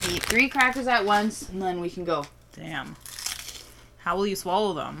eat 3 crackers at once, and then we can go. Damn. How will you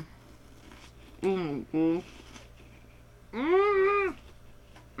swallow them?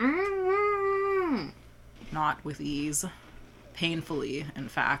 Not with ease. Painfully, in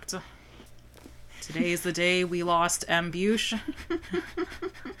fact. Today is the day we lost M. Bush.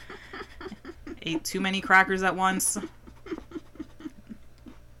 Ate too many crackers at once.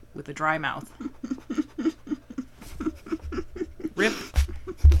 With a dry mouth. Rip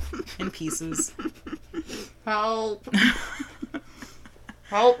in pieces. Help.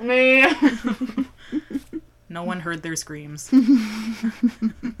 Help me. No one heard their screams.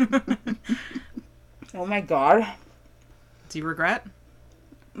 Oh my god. Do you regret?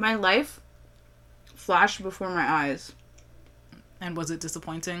 My life flashed before my eyes. And was it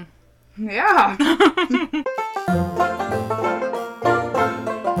disappointing? Yeah.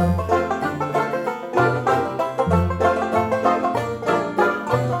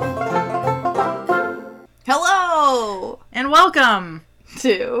 Hello! And welcome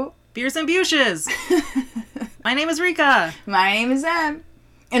To Beers and Bushes. My name is Rika. My name is Em.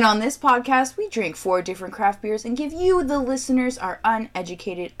 And on this podcast, we drink 4 different craft beers and give you, the listeners, our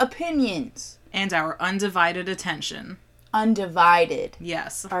uneducated opinions. And our undivided attention. Undivided.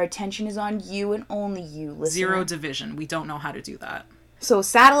 Yes. Our attention is on you and only you, listener. 0 division. We don't know how to do that. So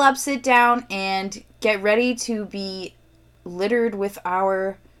saddle up, sit down, and get ready to be littered with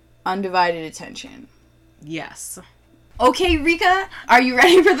our undivided attention. Yes. Okay, Rika, are you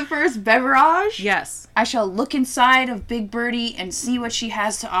ready for the first beverage? Yes. I shall look inside of Big Birdie and see what she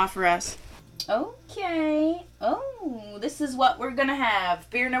has to offer us. Okay. Oh, this is what we're gonna have.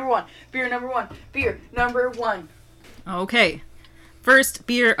 Beer number 1. Beer number 1. Beer number 1. Okay. First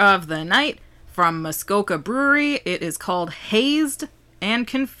beer of the night from Muskoka Brewery. It is called Hazed and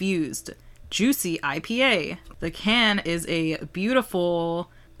Confused Juicy IPA. The can is a beautiful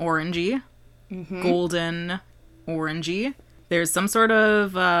orangey, golden orangey. There's some sort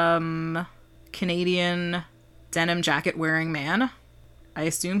of Canadian denim jacket wearing man. I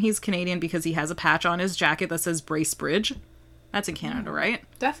assume he's Canadian because he has a patch on his jacket that says Bracebridge. That's in Canada, right?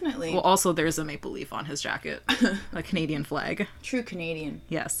 Definitely. Well, also there's a maple leaf on his jacket. A Canadian flag. True Canadian.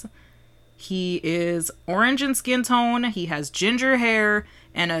 Yes. He is orange in skin tone. He has ginger hair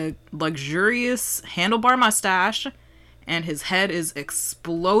and a luxurious handlebar mustache. And his head is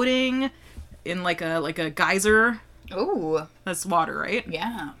exploding in like a geyser. Ooh. That's water, right?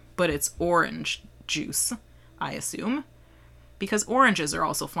 Yeah. But it's orange juice, I assume. Because oranges are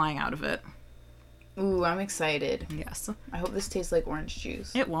also flying out of it. Ooh, I'm excited. Yes. I hope this tastes like orange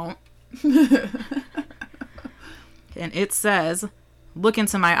juice. It won't. And it says, "Look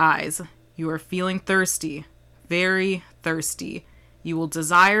into my eyes. You are feeling thirsty. Very thirsty. You will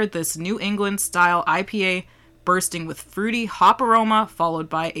desire this New England-style IPA bursting with fruity hop aroma followed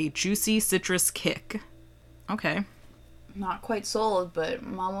by a juicy citrus kick." Okay. Not quite sold, but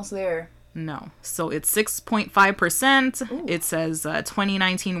I'm almost there. No. So it's 6.5%. Ooh. It says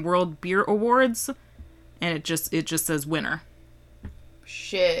 2019 World Beer Awards. And it just says winner.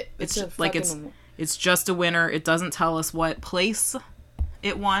 Shit. It's a like fucking... it's just a winner. It doesn't tell us what place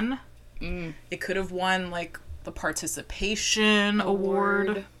it won. It could have won like the participation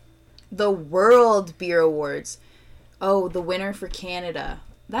award. The World Beer Awards. Oh, the winner for Canada.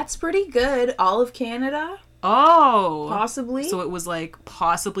 That's pretty good. All of Canada? Oh. Possibly? So it was like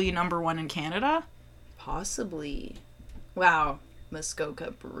possibly number 1 in Canada? Possibly. Wow.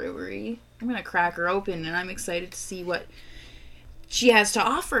 Muskoka Brewery. I'm gonna crack her open and I'm excited to see what she has to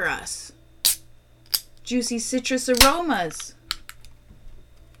offer us. Juicy citrus aromas.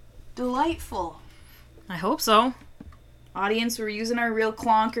 Delightful. I hope so. Audience, we're using our real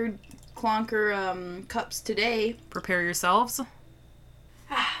clonker cups today. Prepare yourselves.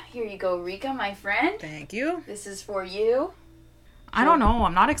 Here you go, Rika, my friend. Thank you. This is for you. I don't know.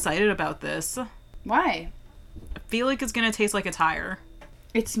 I'm not excited about this. I Why? feel like it's going to taste like a tire.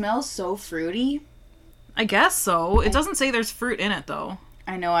 It smells so fruity. I guess so. It doesn't say there's fruit in it, though.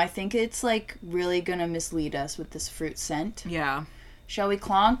 I know, I think it's like really gonna mislead us with this fruit scent. Yeah. Shall we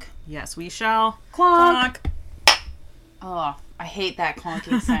clonk? Yes, we shall. Clonk! Oh, I hate that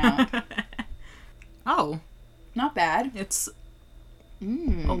clonking sound. Oh. Not bad. It's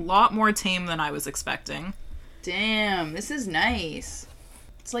a lot more tame than I was expecting. Damn, this is nice.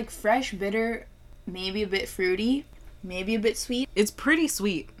 It's like fresh, bitter, maybe a bit fruity, maybe a bit sweet. It's pretty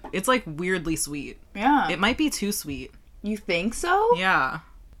sweet. It's like weirdly sweet. Yeah. It might be too sweet. You think so? Yeah.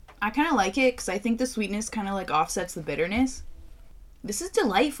 I kind of like it because I think the sweetness kind of like offsets the bitterness. This is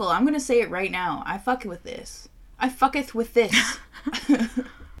delightful. I'm going to say it right now. I fuck with this. I fucketh with this.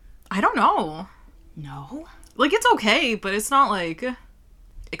 I don't know. No? Like, it's okay, but it's not like...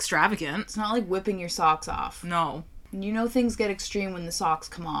 extravagant. It's not like whipping your socks off. No. You know things get extreme when the socks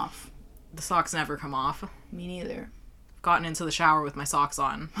come off. The socks never come off. Me neither. Gotten into the shower with my socks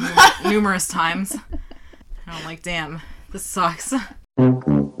on numerous times. And I'm like, damn, this sucks.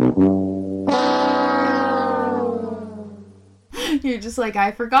 You're just like,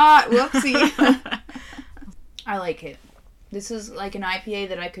 I forgot. Whoopsie. I like it. This is like an IPA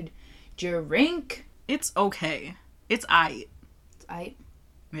that I could drink. It's okay. It's aight. It's aight.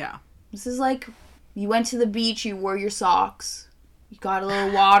 Yeah. This is like, you went to the beach, you wore your socks. You got a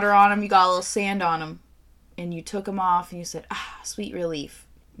little water on them, you got a little sand on them. And you took them off and you said, sweet relief.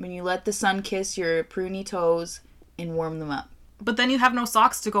 When you let the sun kiss your pruny toes and warm them up. But then you have no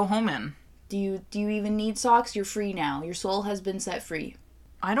socks to go home in. Do you even need socks? You're free now. Your soul has been set free.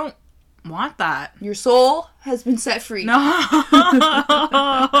 I don't want that. Your soul has been set free. No.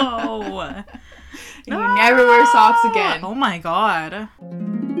 And you never wear socks again. Oh my god.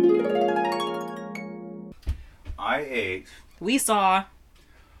 I ate We saw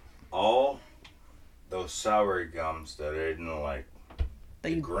all those sour gums that I didn't like.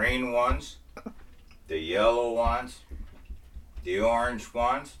 The green ones, the yellow ones, the orange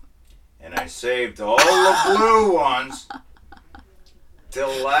ones, and I saved all the blue ones till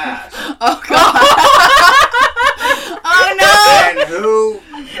last. Oh god. Oh no. And who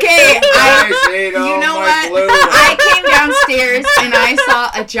Okay, guys ate all you know my what? blue ones? I came downstairs and I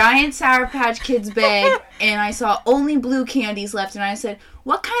saw a giant Sour Patch Kids bag and I saw only blue candies left and I said,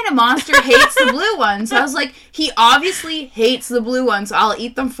 what kind of monster hates the blue ones? I was like, he obviously hates the blue ones, so I'll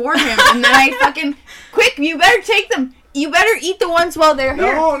eat them for him. And then I fucking, quick, you better take them. You better eat the ones while they're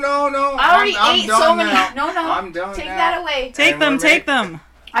here. No. I already I'm ate done so many. now. No. I'm done Take now. that away. Take them.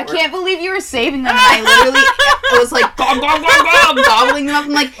 I can't believe you were saving them. And I literally was like, gobbling them up.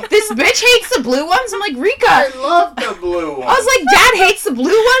 I'm like, this bitch hates the blue ones? I'm like, Rika. I love the blue ones. I was like, Dad hates the blue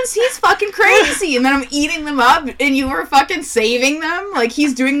ones? He's fucking crazy. And then I'm eating them up, and you were fucking saving them? Like,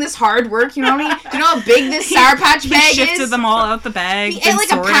 he's doing this hard work, you know what I mean? You know how big this Sour Patch bag He shifted is? them all out the bag. He ate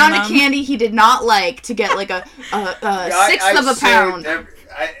like a pound of candy he did not like to get like a sixth of a pound.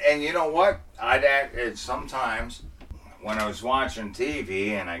 And you know what? I'd act sometimes when I was watching TV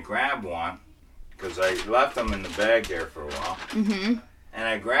and I grabbed one, because I left them in the bag there for a while. Mm-hmm. And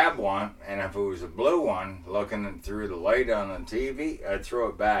I grabbed one, and if it was a blue one, looking through the light on the TV, I'd throw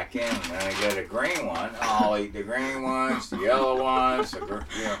it back in, and then I get a green one. I'll eat the green ones, the yellow ones,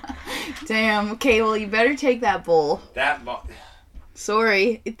 Damn. Okay, well, you better take that bowl.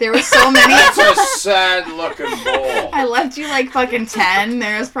 Sorry. There were so many. That's a sad-looking bowl. I left you like fucking 10.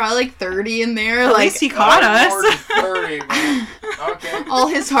 There was probably like 30 in there. At like, least he caught More than us. 30, man. Okay. all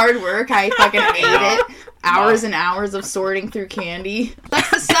his hard work, I fucking ate it. Hours and hours of sorting through candy. Sucks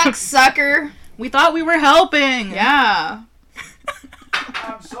to suck, sucker. We thought we were helping. Yeah.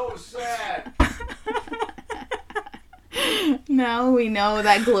 I'm so sad. Now we know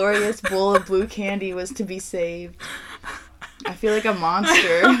that glorious bowl of blue candy was to be saved. I feel like a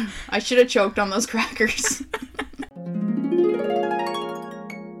monster. I should have choked on those crackers.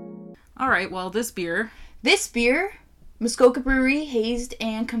 Alright, well, this beer. This beer, Muskoka Brewery, Hazed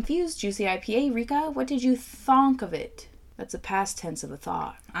and Confused Juicy IPA. Rika, what did you thonk of it? That's a past tense of a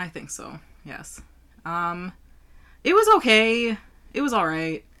thought. I think so, yes. It was okay. It was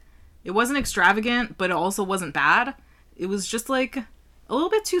alright. It wasn't extravagant, but it also wasn't bad. It was just like a little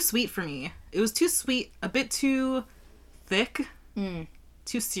bit too sweet for me. It was too sweet, a bit too thick,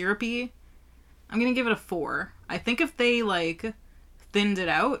 too syrupy. I'm gonna give it a 4. I think if they like thinned it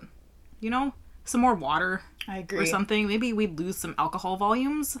out, you know, some more water I agree. or something, maybe we'd lose some alcohol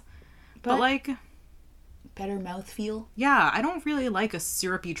volumes. But like, better mouthfeel. yeah, I don't really like a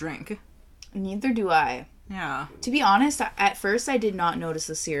syrupy drink. Neither do I. Yeah. To be honest, at first I did not notice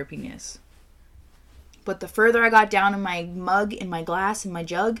the syrupiness. But the further I got down in my mug, in my glass, in my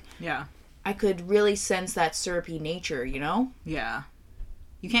jug, Yeah. I could really sense that syrupy nature, you know? Yeah.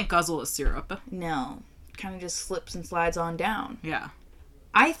 You can't guzzle a syrup. No. Kind of just slips and slides on down. Yeah.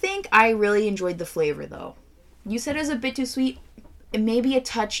 I think I really enjoyed the flavor, though. You said it was a bit too sweet. It may be a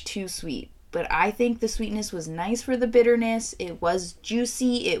touch too sweet. But I think the sweetness was nice for the bitterness. It was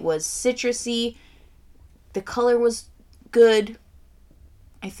juicy. It was citrusy. The color was good,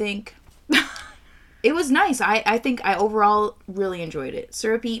 I think. It was nice. I think I overall really enjoyed it.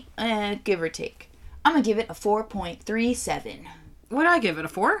 Syrupy, give or take. I'm going to give it a 4.37. Would I give it a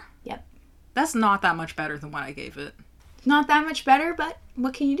 4? Yep. That's not that much better than what I gave it. Not that much better, but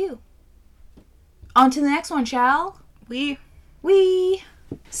what can you do? On to the next one, shall We.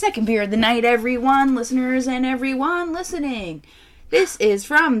 Second beer of the night, everyone, listeners and everyone listening. This is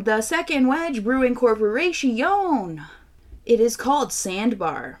from the Second Wedge Brewing Corporation. It is called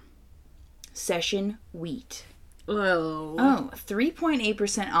Sandbar Session Wheat. Oh.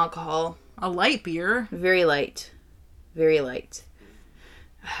 3.8% alcohol. A light beer. Very light. Very light.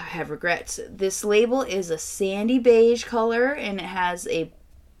 I have regrets. This label is a sandy beige color, and it has a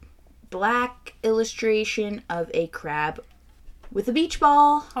black illustration of a crab with a beach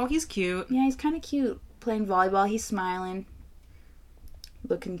ball. Oh, he's cute. Yeah, he's kind of cute. Playing volleyball, he's smiling.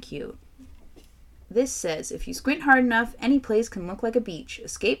 Looking cute. This says, if you squint hard enough, any place can look like a beach.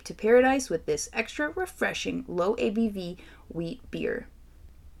 Escape to paradise with this extra refreshing low ABV wheat beer.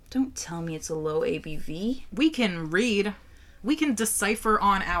 Don't tell me it's a low ABV. We can read. We can decipher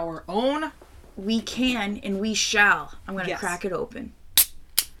on our own. We can and we shall. I'm going to Yes. crack it open.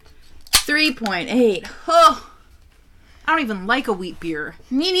 3.8. Oh, I don't even like a wheat beer.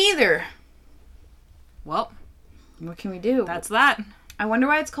 me neither. Well, What can we do? that's that. I wonder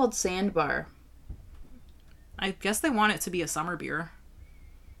why it's called Sandbar. I guess they want it to be a summer beer.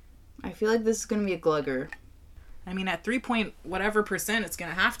 I feel like this is going to be a glugger. I mean, at 3 point whatever percent, it's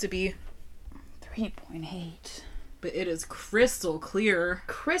gonna have to be. 3.8. But it is crystal clear.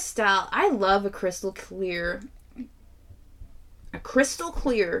 Crystal. I love a crystal clear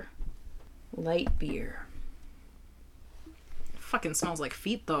light beer. Fucking smells like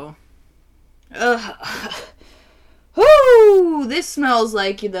feet, though. Ugh. Whoo! This smells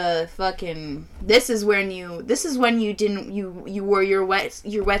like the fucking. This is when you didn't you wore your wet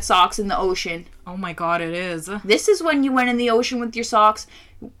socks in the ocean. Oh my god, it is. This is when you went in the ocean with your socks,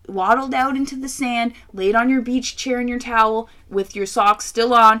 waddled out into the sand, laid on your beach chair in your towel with your socks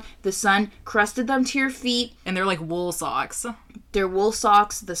still on. The sun crusted them to your feet. And they're like wool socks. They're wool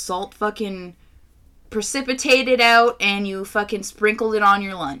socks. The salt fucking precipitated out, and you fucking sprinkled it on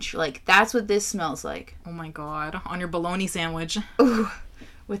your lunch. Like, that's what this smells like. Oh my god. On your bologna sandwich. Ooh,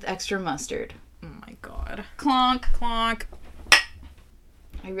 with extra mustard. Oh my god. Clonk. Clonk.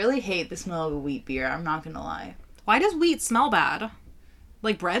 I really hate the smell of a wheat beer. I'm not gonna lie. Why does wheat smell bad?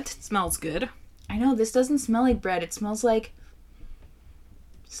 Like bread smells good. I know, this doesn't smell like bread. It smells like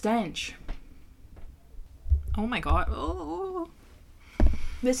stench. Oh my god. Oh.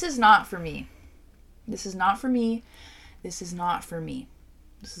 This is not for me. This is not for me. This is not for me.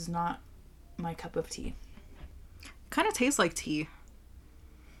 This is not my cup of tea. Kind of tastes like tea.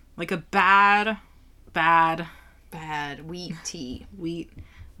 Like a bad Wheat tea.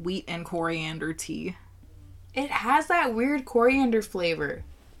 wheat and coriander tea. It has that weird coriander flavor.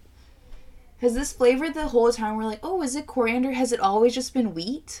 Has this flavor the whole time we're like, oh, is it coriander? Has it always just been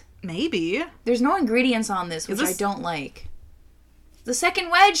wheat? Maybe. There's no ingredients on this, which I this- don't like. The second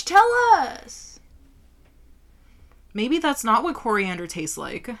wedge, tell us! Maybe that's not what coriander tastes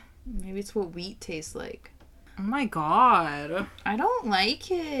like. Maybe it's what wheat tastes like. Oh my god. I don't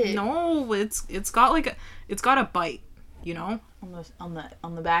like it. No, it's got like it's got a bite, you know?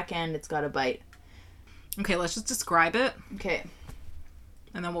 On the back end, it's got a bite. Okay, let's just describe it Okay.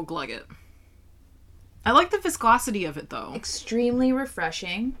 and then we'll glug it. I like the viscosity of it though. Extremely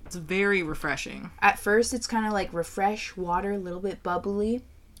refreshing. It's very refreshing. At first, it's kind of like refresh water, a little bit bubbly.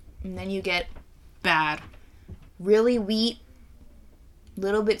 And then you get Bad. really wheat,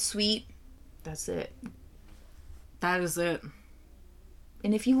 little bit sweet. That's it. That is it.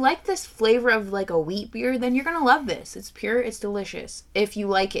 And if you like this flavor of like a wheat beer, then you're going to love this. It's pure, it's delicious. If you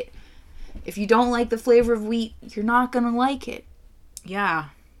like it. If you don't like the flavor of wheat, you're not going to like it. Yeah.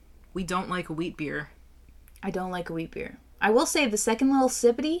 We don't like a wheat beer. I don't like a wheat beer. I will say the second little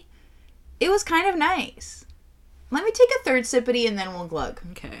sippity, it was kind of nice. Let me take a third sippity and then we'll glug.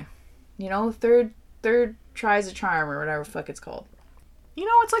 Okay. You know, third tries a charm or whatever the fuck it's called. You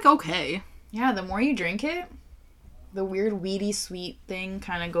know, it's like okay. Yeah, the more you drink it, the weird weedy sweet thing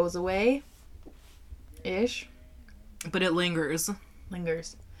kind of goes away. Ish. But it lingers.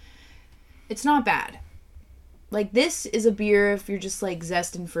 Lingers. It's not bad. Like, this is a beer if you're just like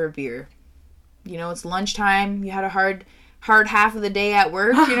zesting for a beer. You know, it's lunchtime, you had a hard half of the day at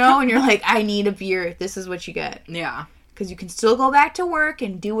work, you know, and you're like, I need a beer. This is what you get. Yeah. Because you can still go back to work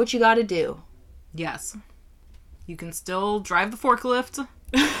and do what you gotta do. Yes. You can still drive the forklift.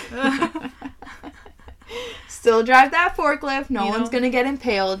 Still drive that forklift. No You one's know, gonna get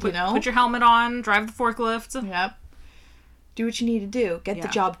impaled, you know? Put your helmet on, drive the forklift. Yep. Do what you need to do. Get the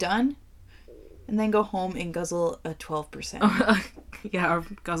Yeah. job done. And then go home and guzzle a 12%. Yeah, or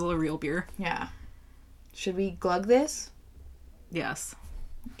guzzle a real beer. Yeah. Should we glug this? Yes.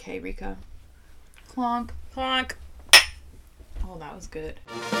 Okay, Rika. Clonk. Clonk. Oh, that was good.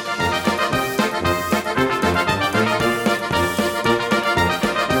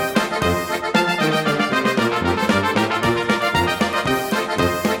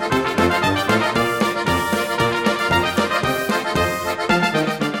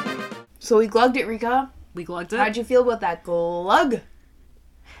 So we glugged it, Rika. We glugged it. How'd you feel about that glug?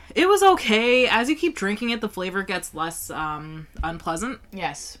 It was okay. As you keep drinking it, the flavor gets less unpleasant.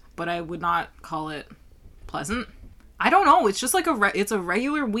 Yes. But I would not call it pleasant. I don't know. It's just like it's a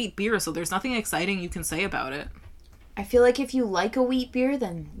regular wheat beer, so there's nothing exciting you can say about it. I feel like if you like a wheat beer,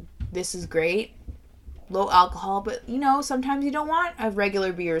 then this is great. Low alcohol, but sometimes you don't want a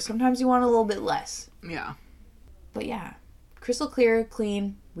regular beer. Sometimes you want a little bit less. Yeah. But yeah, crystal clear,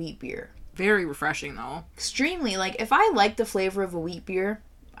 clean wheat beer. Very refreshing, though. Extremely. Like, if I like the flavor of a wheat beer,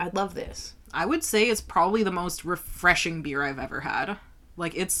 I'd love this. I would say it's probably the most refreshing beer I've ever had.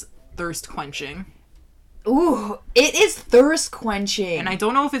 Like, it's thirst quenching. Ooh, it is thirst quenching. And I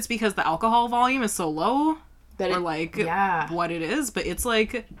don't know if it's because the alcohol volume is so low that what it is, but it's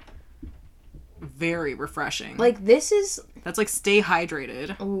like very refreshing. Like, this is... That's like, stay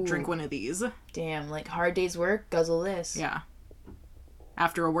hydrated. Ooh. Drink one of these. Damn, like, hard day's work, guzzle this. Yeah.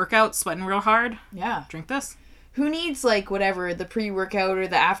 After a workout, sweating real hard. Yeah. Drink this. Who needs, like, whatever, the pre-workout or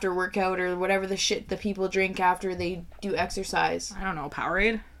the after-workout or whatever the shit that people drink after they do exercise? I don't know.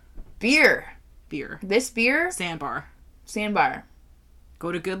 Powerade? Beer. This beer? Sandbar.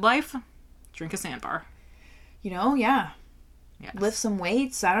 Go to Good Life. Drink a Sandbar. Yeah. Yes. Lift some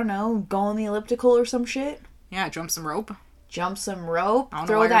weights. I don't know. Go on the elliptical or some shit. Yeah, jump some rope. Throw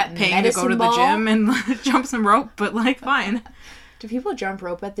Throw that paying medicine to go to ball. the gym and jump some rope, but like, fine. Do people jump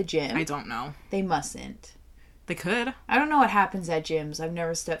rope at the gym? I don't know. They mustn't. They could. I don't know what happens at gyms. I've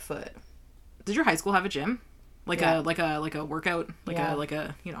never stepped foot. Did your high school have a gym? Like Yeah. a workout, Yeah. like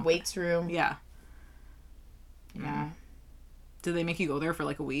a Weights room. Yeah. Yeah. Did they make you go there for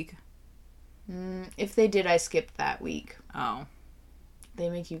like a week? If they did, I skipped that week. Oh. They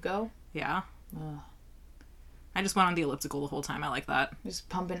make you go? Yeah. Ugh. I just went on the elliptical the whole time. I like that. Just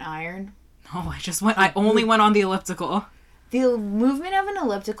pumping iron. No, I only went on the elliptical. The movement of an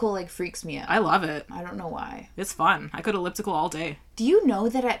elliptical, like, freaks me out. I love it. I don't know why. It's fun. I could elliptical all day. Do you know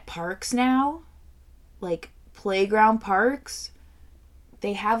that at parks now, like, playground parks,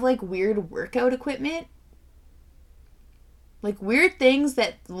 they have, like, weird workout equipment? Like, weird things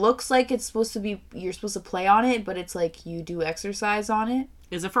that looks like it's supposed to be, you're supposed to play on it, but it's like you do exercise on it.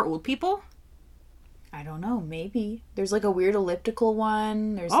 Is it for old people? I don't know, maybe. There's, like, a weird elliptical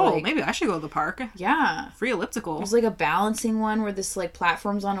one. There's Maybe I should go to the park. Yeah. Free elliptical. There's, like, a balancing one where this, like,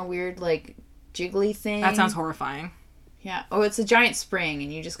 platform's on a weird, like, jiggly thing. That sounds horrifying. Yeah. Oh, it's a giant spring,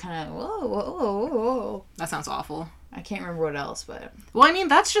 and you just kind of, whoa, whoa, whoa, whoa. That sounds awful. I can't remember what else, but... Well, I mean,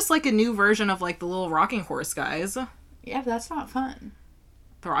 that's just like a new version of like the little rocking horse guys. Yeah, but that's not fun.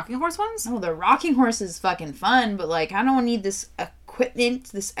 The rocking horse ones? No, the rocking horse is fucking fun, but, like, I don't need this equipment,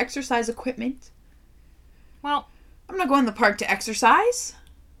 this exercise equipment. Well, I'm not going to the park to exercise.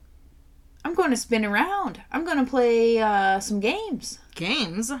 I'm going to spin around. I'm going to play some games.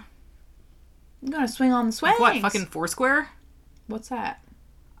 games? I'm going to swing on the swings. Like what, fucking Foursquare? What's that?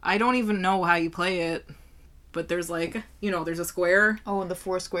 I don't even know how you play it. But there's like, there's a square Oh, the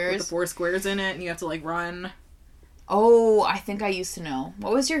four squares? with the 4 squares in it, and you have to like run. Oh, I think I used to know.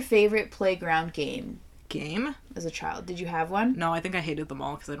 What was your favorite playground game Game? as a child? Did you have one? No, I think I hated them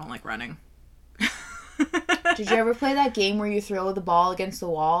all because I don't like running. Did you ever play that game where you throw the ball against the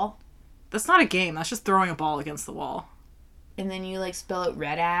wall? That's not a game. That's just throwing a ball against the wall. And then you, like, spell it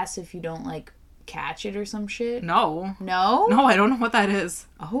red ass if you don't, like, catch it or some shit? No. No? No, I don't know what that is.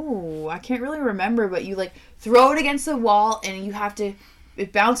 Oh, I can't really remember, but you, like, throw it against the wall and you have to...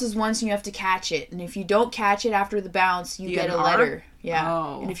 It bounces once and you have to catch it. And if you don't catch it after the bounce, you get get a an R? letter. Yeah.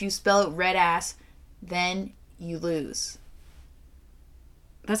 Oh. And if you spell it red ass, then you lose.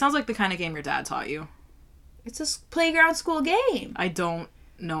 That sounds like the kind of game your dad taught you. It's a playground school game. I don't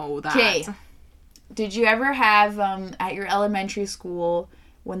know that. Okay. Did you ever have, at your elementary school,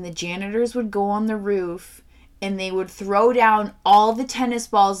 when the janitors would go on the roof and they would throw down all the tennis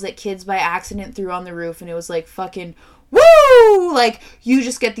balls that kids by accident threw on the roof, and it was like fucking, woo! Like, you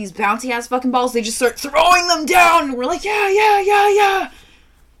just get these bouncy-ass fucking balls, they just start throwing them down, and we're like, yeah.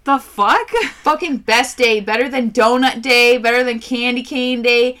 The fuck? Fucking best day. Better than donut day, better than candy cane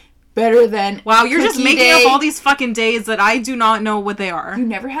day, better than Wow, you're just cookie making day. up all these fucking days that I do not know what they are. You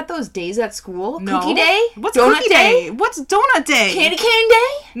never had those days at school? No. Cookie day? What's donut cookie day? What's donut day? Candy cane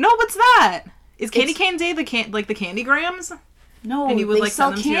day? No, what's that? Is candy It's- cane day the candy grams? No, And you would, they like,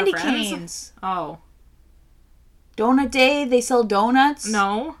 sell send them to your candy friends? canes. Oh. Donut day, they sell donuts.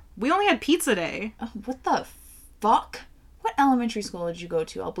 No. We only had pizza day. Oh, what the fuck? What elementary school did you go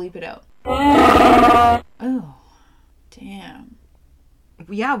to? I'll bleep it out. Oh, damn.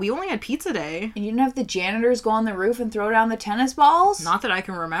 Yeah, we only had pizza day. And you didn't have the janitors go on the roof and throw down the tennis balls? Not that I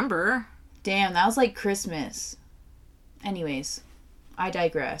can remember. Damn, that was like Christmas. Anyways, I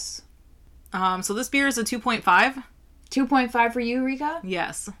digress. So this beer is a 2.5. 2.5 for you, Rika?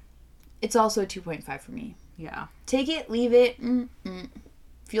 Yes. It's also a 2.5 for me. Yeah. Take it, leave it.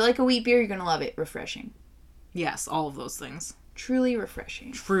 If you like a wheat beer, you're going to love it. Refreshing. Yes, all of those things. Truly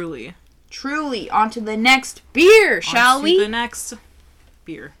refreshing. Truly. Truly. On to the next beer, shall we? The next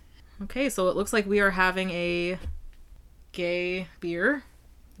beer. Okay, so it looks like we are having a gay beer.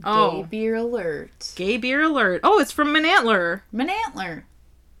 Gay beer alert. Gay beer alert. Oh, it's from Manantler. Manantler.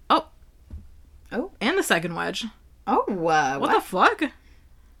 Oh. Oh. And the second wedge. Oh, what the fuck?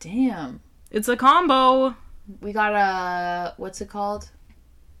 Damn. It's a combo. We got a, what's it called?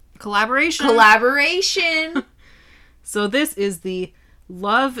 Collaboration. So this is the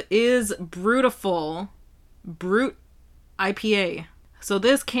Love is Brutiful Brute IPA. So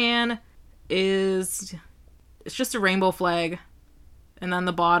this can is, it's just a rainbow flag. And then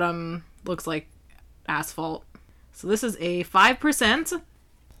the bottom looks like asphalt. So this is a 5%.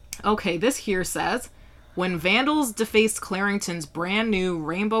 Okay, this here says, when vandals defaced Clarington's brand new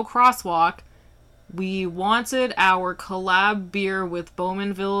Rainbow Crosswalk, we wanted our collab beer with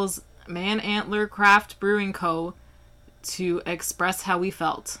Bowmanville's Manantler Craft Brewing Co. to express how we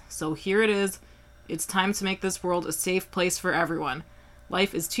felt. So here it is. It's time to make this world a safe place for everyone.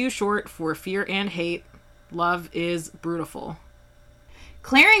 Life is too short for fear and hate. Love is brutiful.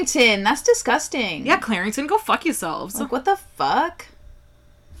 Clarington, that's disgusting. Yeah, Clarington, go fuck yourselves. Like, what the fuck?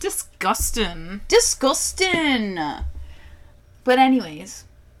 Disgusting. Disgusting. But anyways,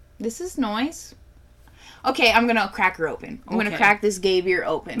 this is nice. Okay, I'm gonna crack her open. I'm gonna crack this gay beer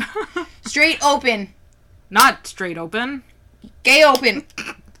open. Straight open. Not straight open. Gay open.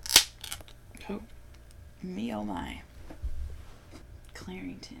 Me oh my.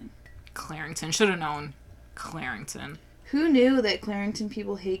 Clarington. Should have known. Clarington. Who knew that Clarington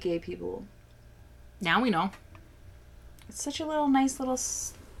people hate gay people? Now we know. It's such a little nice little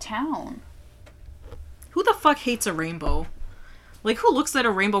town. Who the fuck hates a rainbow? Like, who looks at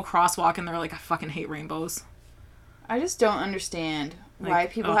a rainbow crosswalk and they're like, I fucking hate rainbows? I just don't understand why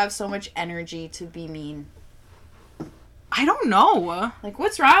people have so much energy to be mean. I don't know. Like,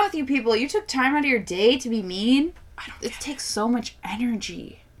 what's wrong with you people? You took time out of your day to be mean? It takes so much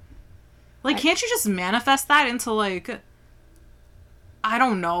energy. Like, can't you just manifest that into, like, I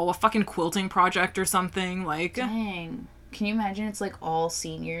don't know, a fucking quilting project or something? Like, dang. Can you imagine it's like all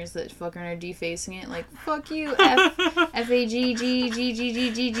seniors that fucking are defacing it? Like, fuck you,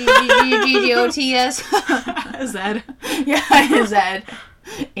 F-A-G-G-G-G-G-G-G-G-G-O-T-S. Zed. Yeah, Zed.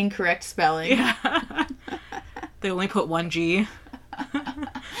 Incorrect spelling. Yeah. They only put one G.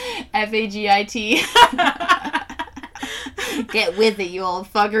 F-A-G-I-T. Get with it, you old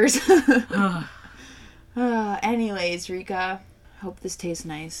fuckers. Anyways, Rika. Hope this tastes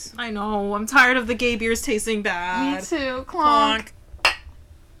nice. I know. I'm tired of the gay beers tasting bad. Me too. Clonk.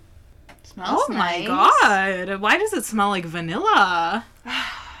 Smells nice. Oh my god. Why does it smell like vanilla?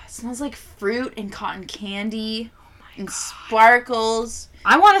 It smells like fruit and cotton candy and sparkles.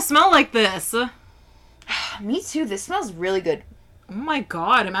 I want to smell like this. Me too. This smells really good. Oh my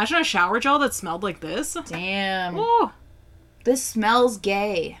god. Imagine a shower gel that smelled like this. Damn. Ooh. This smells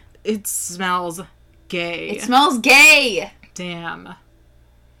gay. It smells gay. It smells gay. Damn.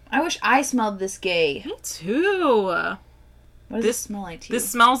 I wish I smelled this gay. Me too. What does this smell like to you? This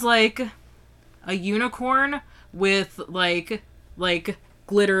smells like a unicorn with like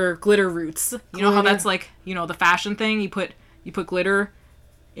glitter roots. You know how that's like, you know, the fashion thing, you put glitter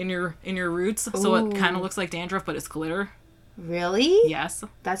in your roots. Ooh. So it kind of looks like dandruff, but it's glitter. Really? Yes.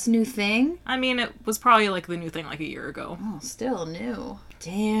 That's a new thing? I mean, it was probably like the new thing like a year ago. Oh, still new.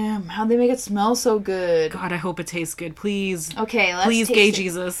 Damn, how'd they make it smell so good? God, I hope it tastes good. Please. Okay, let's Please, taste gay it.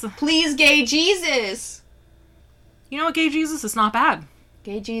 Jesus. Please, gay Jesus. You know what, gay Jesus? It's not bad.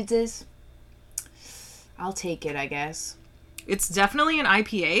 Gay Jesus. I'll take it, I guess. It's definitely an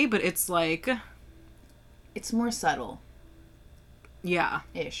IPA, but it's like... It's more subtle. Yeah.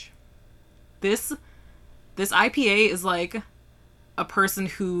 Ish. This IPA is like a person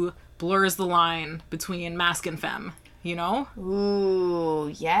who blurs the line between masc and femme, you know? Ooh,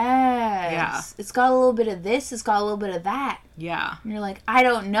 yes. Yeah. It's got a little bit of this, it's got a little bit of that. Yeah. And you're like, I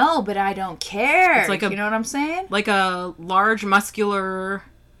don't know, but I don't care. It's like you know what I'm saying? Like a large, muscular,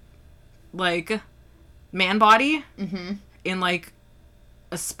 like, man body in, like,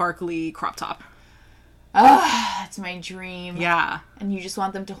 a sparkly crop top. Ah, that's my dream. Yeah. And you just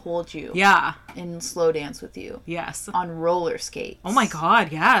want them to hold you. Yeah. And slow dance with you. Yes. On roller skates. Oh my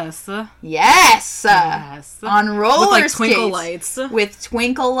god, yes. Yes! Yes. On roller with, like, skates. twinkle lights. With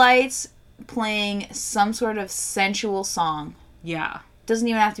twinkle lights playing some sort of sensual song. Yeah. Doesn't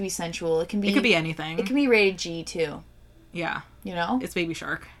even have to be sensual. It could be anything. It can be rated G too. Yeah. You know? It's Baby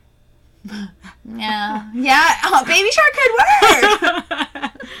Shark. Yeah. Yeah. Baby Shark could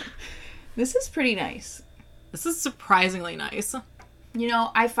work. This is pretty nice. This is surprisingly nice. You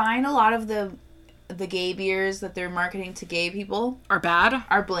know, I find a lot of the gay beers that they're marketing to gay people Are bad?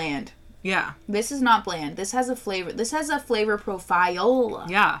 are bland. Yeah. This is not bland. This has a flavor. This has a flavor profile.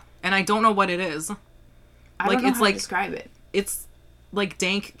 Yeah. And I don't know what it is. I don't Like, know it's how like- to describe it. It's like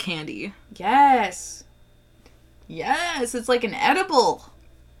dank candy. Yes. Yes, it's like an edible.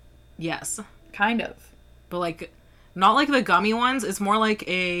 Yes. Kind of. But like, not like the gummy ones. It's more like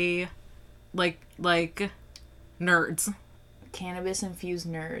a, like nerds. Cannabis infused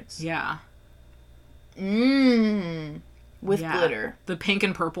nerds. Yeah. With Yeah. glitter. The pink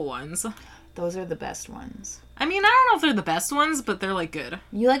and purple ones. Those are the best ones. I mean, I don't know if they're the best ones, but they're like good.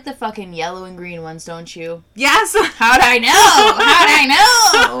 You like the fucking yellow and green ones, don't you? Yes! How'd I know? How'd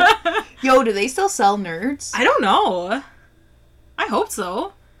I know? Yo, do they still sell nerds? I don't know. I hope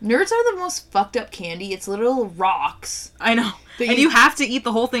so. Nerds are the most fucked up candy. It's little rocks. I know. But And you have to eat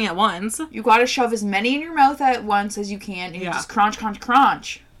the whole thing at once. You gotta shove as many in your mouth at once as you can, and you Yeah. just crunch, crunch,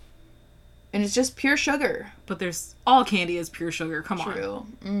 crunch. And it's just pure sugar. But there's all candy is pure sugar. Come on. True.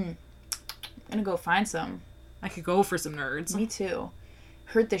 I'm gonna go find some. I could go for some nerds. Me too.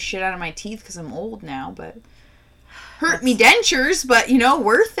 Hurt the shit out of my teeth because I'm old now, but... Hurt me dentures, but, you know,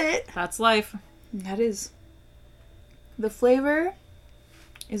 worth it. That's life. That is. The flavor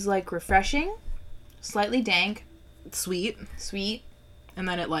is, like, refreshing, slightly dank, Sweet. sweet, And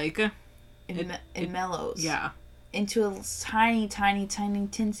then it like, and mellows. yeah. Into a tiny, tiny, tiny,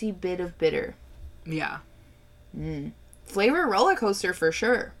 tinsy bit of bitter. Yeah. Flavor roller coaster for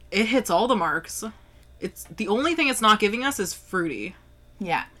sure. It hits all the marks. It's the only thing it's not giving us is fruity.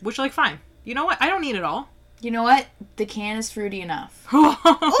 Yeah. Which, like, fine. You know what? I don't need it all. You know what? The can is fruity enough.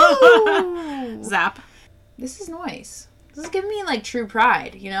 Ooh. Zap. This is nice. This is giving me, like, true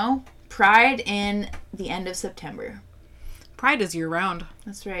pride, you know? Pride in the end of September. Pride is year round.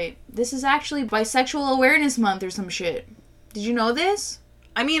 That's right. This is actually Bisexual Awareness Month or some shit. Did you know this?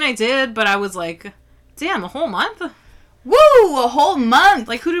 I mean, I did, but I was like, damn, a whole month? Woo! A whole month!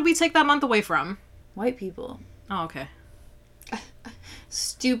 Like, who did we take that month away from? White people. Oh, okay.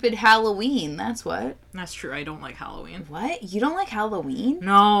 Stupid Halloween, that's what. That's true. I don't like Halloween. What? You don't like Halloween?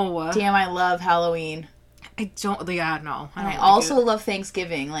 No. Damn, I love Halloween. I don't. Yeah, no. And I don't like also it. love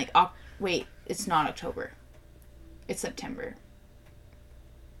Thanksgiving. Like, wait, it's not October. It's September.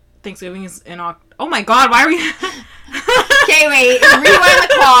 Thanksgiving is in October. Oh my god, why are we. Okay, wait. Rewind the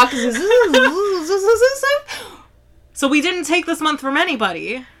clock. So we didn't take this month from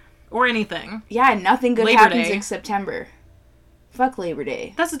anybody. Or anything. Yeah, nothing good Labor happens Day. in September. Fuck Labor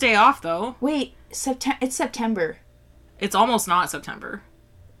Day. That's a day off, though. Wait, it's September. It's almost not September.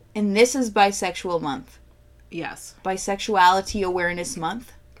 And this is Bisexual Month. Yes. Bisexuality Awareness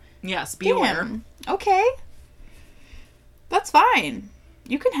Month. Yes, be aware. Damn. Okay. That's fine.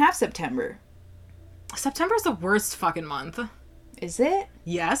 You can have September. September's the worst fucking month. Is it?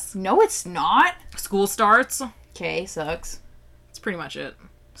 Yes. No, it's not. School starts. Okay, sucks. That's pretty much it.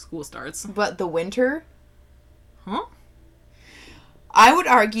 School starts. But the winter, Huh? I would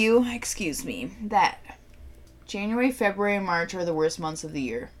argue, excuse me, that January, February, and March are the worst months of the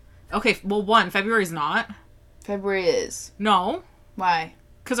year. Okay, well, February's not. February is. No. Why?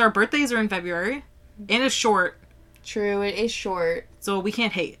 Because our birthdays are in February. And it's short, True, it is short. so we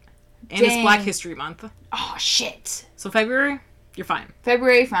can't hate. And it's Dang. Black History Month. Oh, shit. So February, you're fine.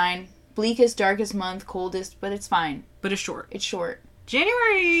 February, fine. Bleakest, darkest month, coldest, but it's fine. But it's short. It's short.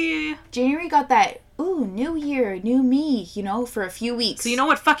 January. January got that, ooh, new year, new me, you know, for a few weeks. So you know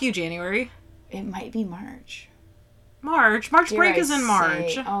what? Fuck you, January. It might be March. March Dare break I is in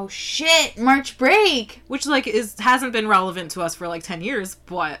March. say- Oh, shit. March break. Which, like, hasn't been relevant to us for, like, 10 years,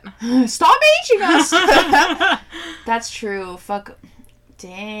 but... Stop aging us. That's true. Fuck.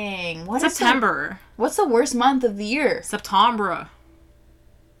 Dang. September. What's the worst month of the year? September.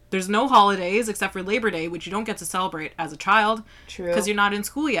 There's no holidays except for Labor Day, which you don't get to celebrate as a child True. because you're not in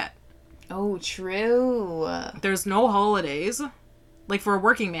school yet. Oh, true. There's no holidays. Like, for a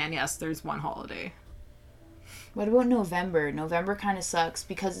working man, yes, there's one holiday. What about November? November kind of sucks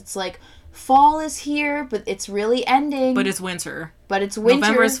because it's like fall is here, but it's really ending. But it's winter. But it's winter.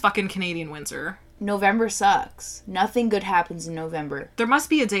 November is fucking Canadian winter. November sucks. Nothing good happens in November. There must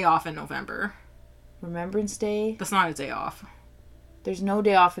be a day off in November. Remembrance Day? That's not a day off. There's no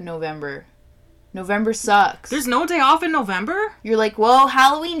day off in November. November sucks. There's no day off in November? You're like, well,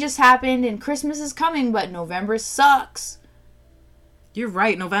 Halloween just happened and Christmas is coming, but November sucks. You're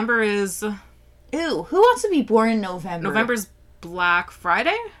right. November is... Ew, who wants to be born in November? November's Black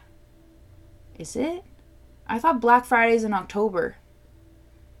Friday? Is it? I thought Black Friday's in October.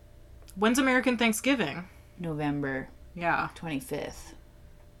 When's American Thanksgiving? November Yeah. 25th.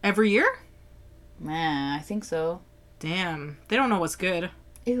 Every year? Man, I think so. Damn. They don't know what's good.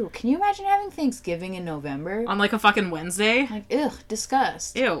 Ew, can you imagine having Thanksgiving in November? On like a fucking Wednesday? Like, ugh,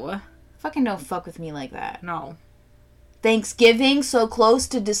 disgust. Ew. Fucking don't fuck with me like that. No. Thanksgiving so close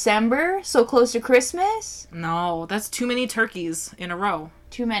to December? So close to Christmas? No. That's too many turkeys in a row.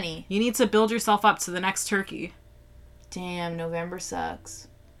 Too many. You need to build yourself up to the next turkey. Damn, November sucks.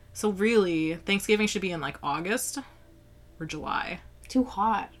 So really, Thanksgiving should be in like August or July. Too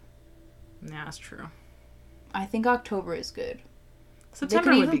hot. Yeah, that's true. I think October is good.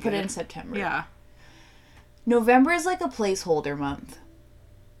 September they could would even be put good. it in September. Yeah. November is like a placeholder month.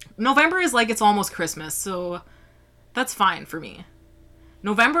 November is like it's almost Christmas, so that's fine for me.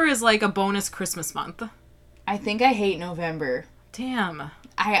 November is like a bonus Christmas month. I think I hate November. Damn.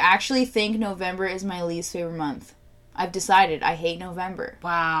 I actually think November is my least favorite month. I've decided I hate November.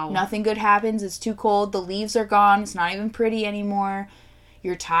 Wow. Nothing good happens. It's too cold. The leaves are gone. It's not even pretty anymore.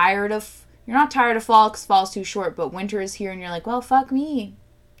 You're not tired of fall because fall's too short, but winter is here and you're like, well, fuck me.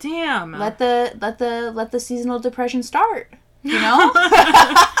 Damn. Let the seasonal depression start. You know?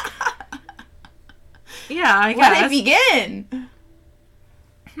 Yeah, I Let guess. it begin.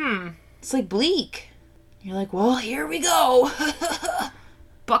 It's like bleak. You're like, well, here we go.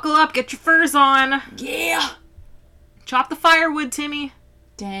 Buckle up, get your furs on. Yeah. Chop the firewood, Timmy.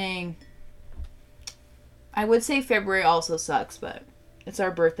 Dang. I would say February also sucks, but it's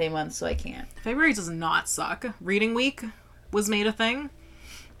our birthday month, so I can't. February does not suck. Reading week was made a thing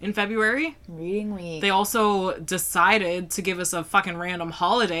in February. Reading week. They also decided to give us a fucking random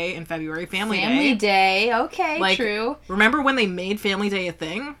holiday in February, Family Day. Okay, Like, true. Remember when they made Family Day a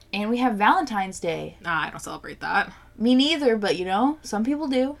thing? And we have Valentine's Day. Nah, I don't celebrate that. Me neither, but you know, some people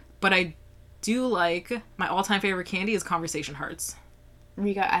do. But I do like, my all-time favorite candy is Conversation Hearts.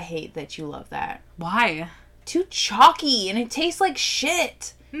 Rika, I hate that you love that. Why? Too chalky, and it tastes like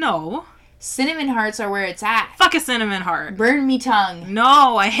shit. No. Cinnamon hearts are where it's at. Fuck a cinnamon heart. Burn me tongue.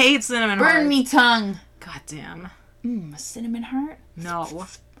 No, I hate cinnamon hearts. Burn me tongue. God damn. A cinnamon heart? No.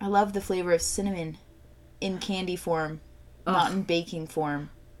 I love the flavor of cinnamon in candy form, not Ugh. in baking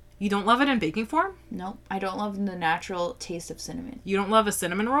form. You don't love it in baking form? Nope, I don't love the natural taste of cinnamon. You don't love a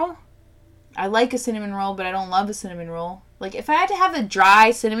cinnamon roll? I like a cinnamon roll, but I don't love a cinnamon roll. Like, if I had to have a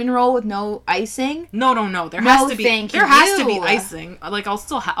dry cinnamon roll with no icing, No. There has to be. thank There has to be you. icing. Like I'll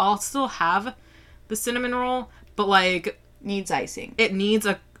still have the cinnamon roll, but like needs icing. it needs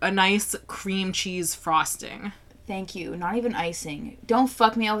a nice cream cheese frosting. Thank you. Not even icing. Don't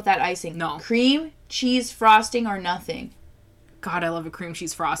fuck me up with that icing. No. Cream, cheese, frosting, or nothing. God, I love a cream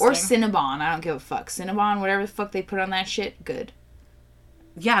cheese frosting. Or Cinnabon. I don't give a fuck. Cinnabon, whatever the fuck they put on that shit, good.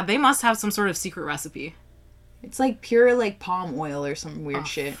 Yeah, they must have some sort of secret recipe. It's like pure, like, palm oil or some weird Oh,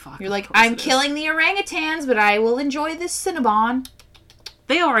 shit. fuck, You're of like, course I'm it is. killing the orangutans, but I will enjoy this Cinnabon.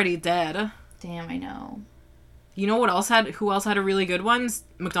 They already did. Damn, I know. You know what else who else had a really good one?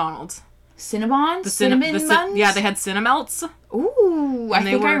 McDonald's. Cinnabon? The Cinnamon buns? Yeah, they had Cinemelts. Ooh, I And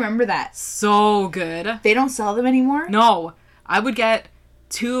they think I were- remember that. So good. They don't sell them anymore? No, I would get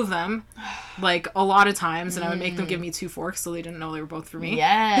 2 of them, like, a lot of times, and I would make them give me 2 forks so they didn't know they were both for me.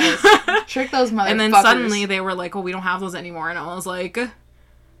 Yes. Trick those motherfuckers. And then suddenly they were like, oh, we don't have those anymore. And I was like,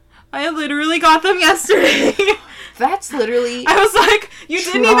 I literally got them yesterday. That's literally... I was like, you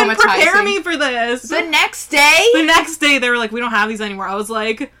didn't even prepare Traumatizing. me for this. The next day? The next day, they were like, we don't have these anymore. I was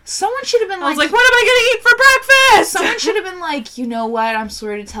like, Someone should have been what am like... I going to eat for breakfast? Someone should have been like, you know what? I'm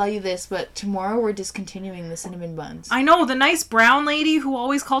sorry to tell you this, but tomorrow we're discontinuing the cinnamon buns. I know, the nice brown lady who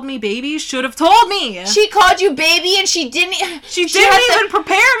always called me baby should have told me. She called you baby and she didn't... She didn't even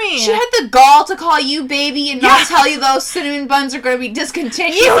prepare me. She had the gall to call you baby and Yeah. not tell you those cinnamon buns are going to be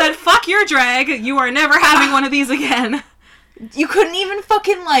discontinued. She said, fuck your drag. You are never having one of these again. You couldn't even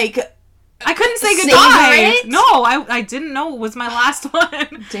fucking, like... I couldn't say Savor goodbye. it? No, I didn't know it was my last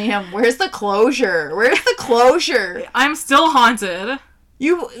one. Damn, where's the closure? Where's the closure? I'm still haunted.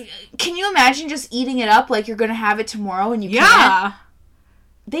 Can you imagine just eating it up like you're going to have it tomorrow and you can't? Yeah.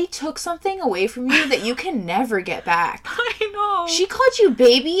 They took something away from you that you can never get back. I know. She called you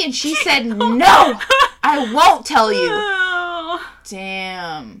baby and she said, no, I won't tell you. Oh.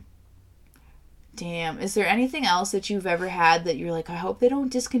 Damn. Is there anything else that you've ever had that you're like, I hope they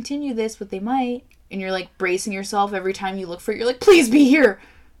don't discontinue this, but they might? And you're like bracing yourself every time you look for it. You're like, please be here.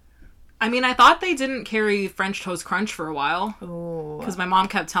 I mean, I thought they didn't carry French Toast Crunch for a while. Oh. Because my mom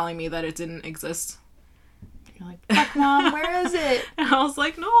kept telling me that it didn't exist. You're like, fuck mom, where is it? And I was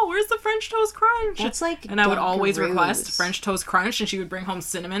like, no, where's the French Toast Crunch? That's like And I would always Dunkaroos. request French Toast Crunch, and she would bring home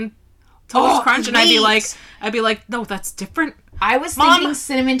Cinnamon Toast Crunch, and I'd be like, no, that's different. I was Mom! thinking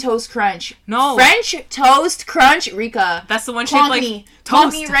Cinnamon Toast Crunch. No. French Toast Crunch, Rika. That's the one shaped like Clonk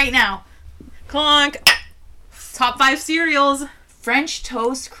toast. me right now. Clonk. Top 5 cereals. French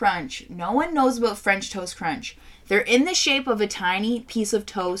Toast Crunch. No one knows about French Toast Crunch. They're in the shape of a tiny piece of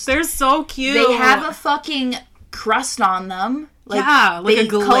toast. They're so cute. They have a fucking crust on them. Like, yeah, like they a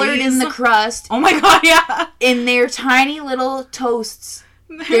glaze. colored in the crust. Oh my god, yeah. In their tiny little toasts.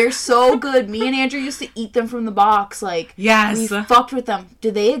 They're so good. Me and Andrew used to eat them from the box. Like, Yes. we fucked with them. Do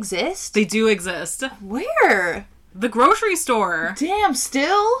they exist? They do exist. Where? The grocery store. Damn,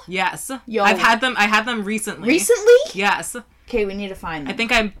 still? Yes. Yo. I had them recently. Recently? Yes. Okay, we need to find them. I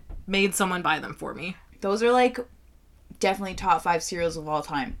think I made someone buy them for me. Those are like definitely top 5 cereals of all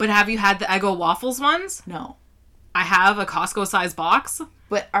time. But have you had the Eggo waffles ones? No. I have a Costco size box.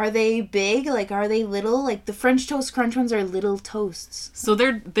 But are they big? Like, are they little? Like, the French Toast Crunch ones are little toasts. So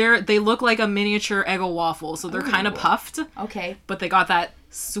they look like a miniature Eggo waffle. So they're kind of puffed, Okay. but they got that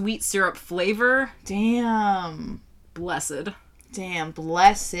sweet syrup flavor. Damn. Blessed. Damn.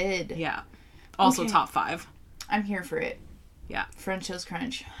 Blessed. Yeah. Also Okay. top 5. I'm here for it. Yeah. French Toast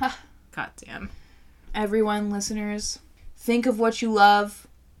Crunch. God damn. Everyone, listeners, think of what you love.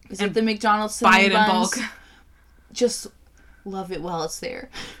 Is it And the McDonald's Buy cinnamon it in buns? bulk. Just love it while it's there.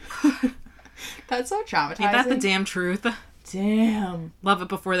 That's so traumatizing. Ain't that the damn truth? Damn. Love it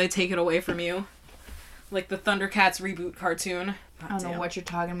before they take it away from you. Like the Thundercats reboot cartoon. I don't know what you're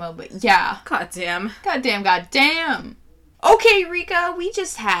talking about, but yeah. God damn. Goddamn, goddamn. Okay, Rika, we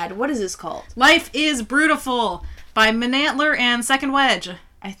just had, what is this called? Life is Brutiful by Manantler and Second Wedge.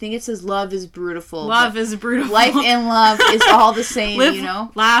 I think it says love is brutiful. Love is brutiful. Life and love is all the same, Live, you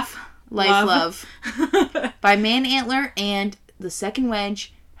know? laugh, Life, love. By Man Antler and the Second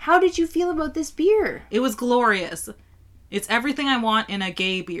Wedge. How did you feel about this beer? It was glorious. It's everything I want in a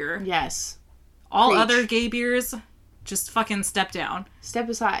gay beer. Yes. All Preach. other gay beers, just fucking step down. Step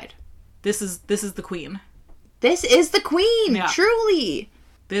aside. This is the queen. This is the queen, Yeah. truly.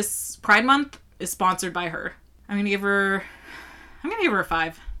 This Pride Month is sponsored by her. I'm gonna give her a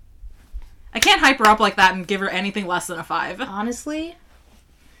 5. I can't hype her up like that and give her anything less than a 5. Honestly,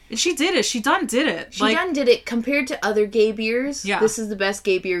 She did it. She done did it. she done did it. Compared to other gay beers, Yeah. this is the best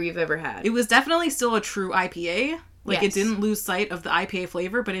gay beer you've ever had. It was definitely still a true IPA. Like, Yes. it didn't lose sight of the IPA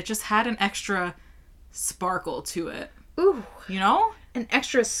flavor, but it just had an extra sparkle to it. Ooh, You know? an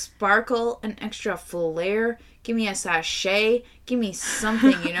extra sparkle, an extra flair. Give me a sachet. Give me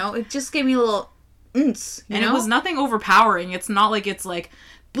something, you know? It just gave me a little ounce, you And know? it was nothing overpowering. It's not like it's like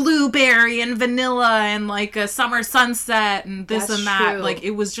blueberry and vanilla and like a summer sunset and this That's and that. true. Like,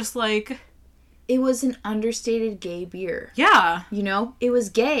 it was just like, It was an understated gay beer. yeah. You know? It was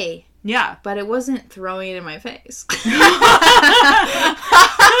gay, Yeah. but it wasn't throwing it in my face.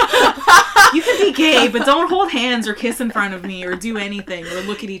 You can be gay, but don't hold hands or kiss in front of me or do anything or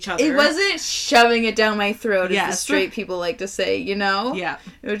look at each other. It wasn't shoving it down my throat, as the Yes. straight people like to say, you know? Yeah.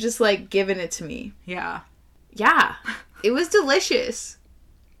 It was just like giving it to me. Yeah. Yeah. It was delicious.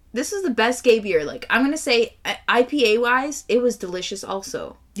 This is the best gay beer. Like, I'm going to say, IPA-wise, it was delicious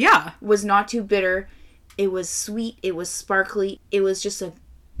also. Yeah. It was not too bitter. It was sweet. It was sparkly. It was just a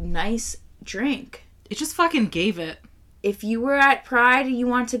nice drink. It just fucking gave it. If you were at Pride and you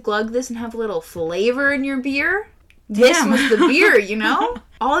want to glug this and have a little flavor in your beer, this Damn. was the beer, you know?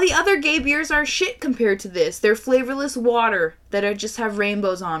 All the other gay beers are shit compared to this. They're flavorless water that just have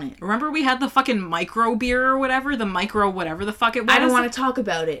rainbows on it. Remember we had the fucking micro beer or whatever? The micro whatever the fuck it was? I don't want to talk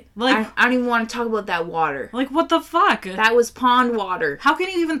about it. Like- I don't even want to talk about that water. Like, what the fuck? That was pond water. How can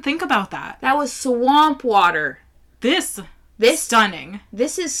you even think about that? That was swamp water. This This stunning.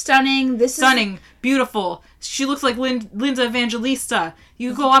 This is stunning. This Stunning. Beautiful. She looks like Linda Evangelista.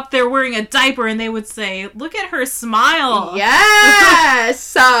 You go up there wearing a diaper and they would say, look at her smile. is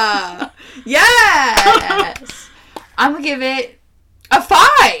yes, yes. I'm gonna give it a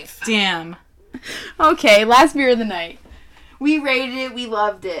 5. Damn. Okay, last beer of the night. We rated it. We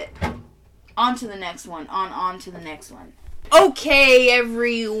loved it. On to the next one. On to the next one. Okay,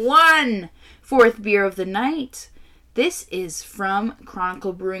 everyone. 4th beer of the night. This is from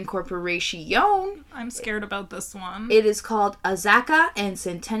Chronicle Brewing Corporation. I'm scared about this one. It is called Azaka and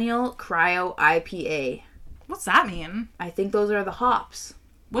Centennial Cryo IPA. What's that mean? I think those are the hops.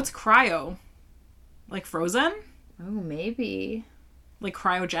 What's cryo? Like frozen? Oh, maybe. Like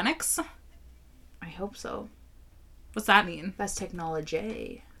cryogenics? I hope so. What's that mean? That's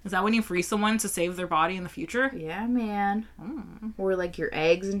technology. Is that when you freeze someone to save their body in the future? Yeah, man. Mm. Or like your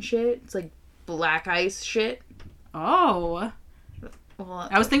eggs and shit. It's like black ice shit. Oh. Well,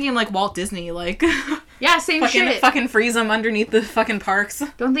 I was thinking like Walt Disney, like Yeah, same shit. Fucking freeze them underneath the fucking parks.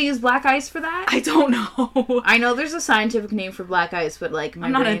 Don't they use black ice for that? I don't know. I know there's a scientific name for black ice, but like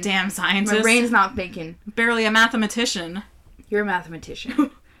I'm not a damn scientist. My brain's not thinking. Barely a mathematician. You're a mathematician.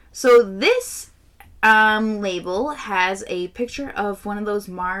 So this label has a picture of one of those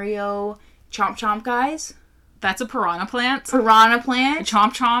Mario Chomp Chomp guys. That's a piranha plant. Piranha plant.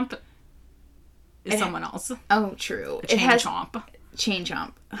 Chomp Chomp is someone else. Oh, true. Chain Chomp. Chain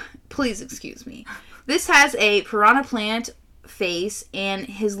Chomp. Please excuse me. This has a piranha plant face, and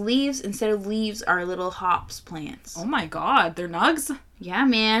his leaves, instead of leaves, are little hops plants. Oh my god, they're nugs? Yeah,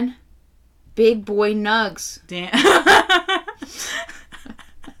 man. Big boy nugs. Damn.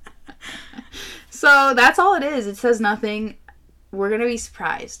 So that's all it is. It says nothing. We're going to be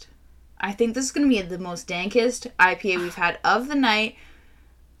surprised. I think this is going to be the most dankest IPA we've had of the night.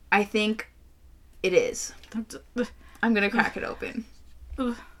 I think it is. I'm going to crack it open.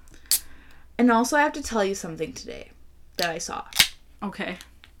 And also, I have to tell you something today that I saw. Okay.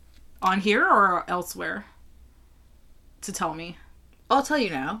 On here or elsewhere? To tell me. I'll tell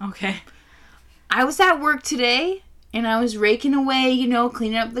you now. Okay. I was at work today, and I was raking away,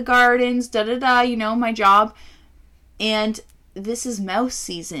 cleaning up the gardens, my job. And this is mouse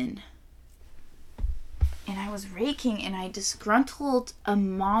season. And I was raking, and I disgruntled a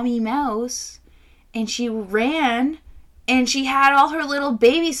mommy mouse, and she ran, and she had all her little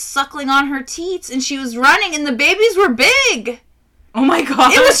babies suckling on her teats, and she was running, and the babies were big. Oh my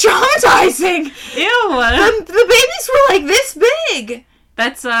god. It was traumatizing. Ew. The babies were like this big.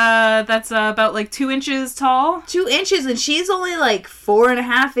 That's about like 2 inches tall. 2 inches, and she's only like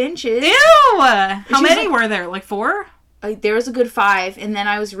 4.5 inches. Ew. How many were there? Like 4? There was a good 5, and then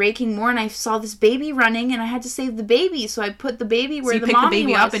I was raking more, and I saw this baby running, and I had to save the baby, so I put the baby where the mommy was. You picked the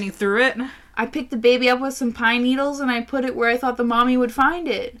baby up and you threw it? I picked the baby up with some pine needles, and I put it where I thought the mommy would find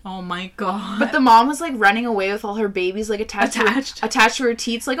it. Oh my god. But the mom was like running away with all her babies like attached to her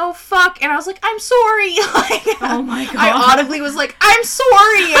teats, like, oh fuck, and I was like, I'm sorry. Like, oh my god. I audibly was like, I'm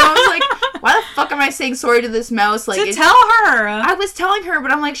sorry, and I was like, why the fuck am I saying sorry to this mouse? Like, to tell her. I was telling her,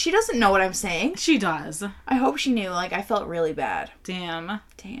 but I'm like, she doesn't know what I'm saying. She does. I hope she knew. Like, I felt really bad. Damn.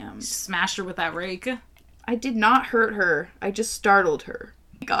 Smashed her with that rake. I did not hurt her. I just startled her.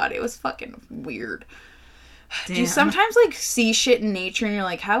 God, it was fucking weird. Damn. Do you sometimes like see shit in nature and you're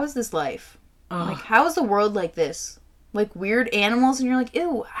like, how is this life? Ugh. Like, how is the world like this? Like weird animals and you're like,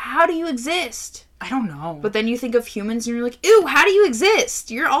 ew, how do you exist? I don't know. But then you think of humans and you're like, ew, how do you exist?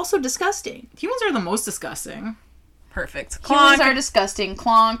 You're also disgusting. Humans are the most disgusting. Perfect. Clonk. Humans are disgusting.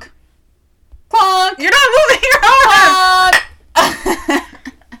 Clonk. Clonk. You're not moving your arm.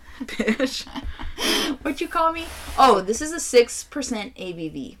 Bitch. What'd you call me? Oh, this is a 6%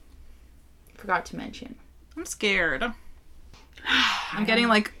 ABV. Forgot to mention. I'm scared. I'm getting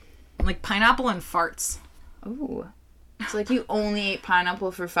like pineapple and farts. Ooh. It's like you only ate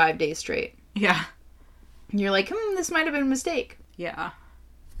pineapple for 5 days straight. Yeah. And you're like, this might have been a mistake. Yeah.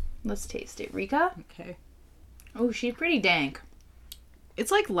 Let's taste it. Rika? Okay. Oh, she's pretty dank. It's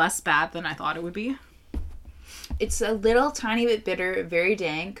like less bad than I thought it would be. It's a little tiny bit bitter, very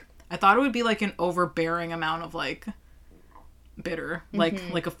dank. I thought it would be like an overbearing amount of like bitter,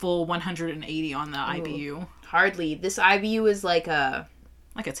 like a full 180 on the IBU. Hardly. This IBU is like a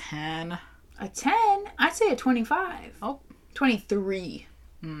 10. A 10? I'd say a 25. Oh, 23.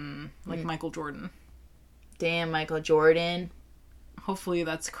 Like Michael Jordan. Damn, Michael Jordan. Hopefully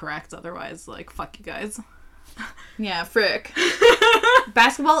that's correct. Otherwise, like, fuck you guys. Yeah, frick.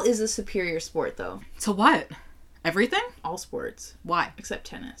 Basketball is a superior sport, though. To what? Everything? All sports. Why? Except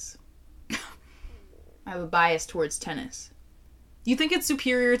tennis. I have a bias towards tennis. You think it's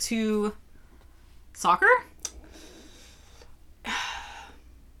superior to soccer?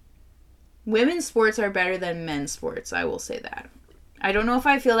 Women's sports are better than men's sports, I will say that. I don't know if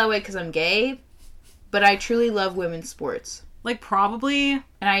I feel that way because I'm gay, but I truly love women's sports. Like, probably. And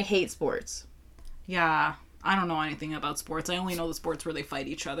I hate sports. Yeah, I don't know anything about sports. I only know the sports where they fight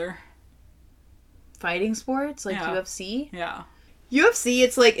each other. Fighting sports? Like UFC? Yeah. UFC,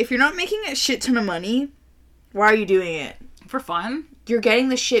 it's like, if you're not making a shit ton of money, why are you doing it? For fun. You're getting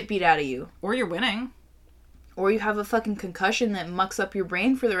the shit beat out of you. Or you're winning. Or you have a fucking concussion that mucks up your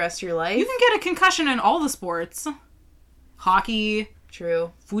brain for the rest of your life. You can get a concussion in all the sports. Hockey.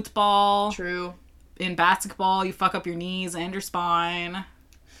 True. Football. True. In basketball, you fuck up your knees and your spine.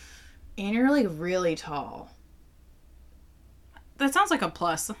 And you're, like, really tall. That sounds like a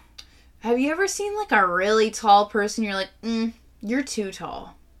plus. Have you ever seen, like, a really tall person? You're like, you're too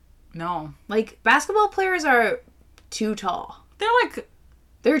tall. No. Like, basketball players are too tall.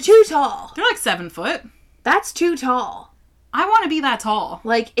 They're too tall. They're like 7 foot. That's too tall. I want to be that tall.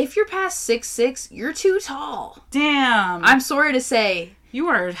 Like, if you're past 6'6", you're too tall. Damn. I'm sorry to say. You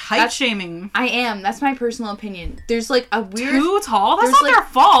are height shaming. I am. That's my personal opinion. There's, like, a weird... Too tall? That's not like, their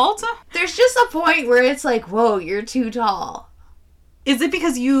fault. There's just a point where it's like, whoa, you're too tall. Is it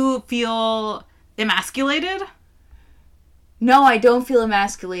because you feel emasculated? No, I don't feel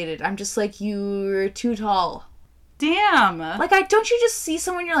emasculated. I'm just like, you're too tall. Damn. Like, don't you just see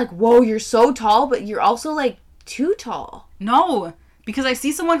someone, you're like, whoa, you're so tall, but you're also, like, too tall. No, because I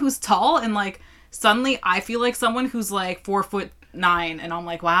see someone who's tall and, like, suddenly I feel like someone who's, like, 4'9", and I'm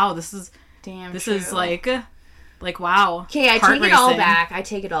like, wow, this is like, wow. Okay, I take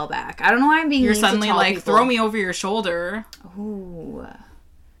it all back. I don't know why I'm being You're mean to suddenly tall like, people. throw me over your shoulder. Ooh.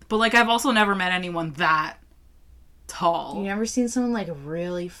 But, like, I've also never met anyone that tall. You never seen someone, like,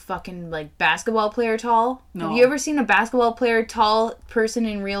 really fucking, like, basketball player tall? No. Have you ever seen a basketball player tall person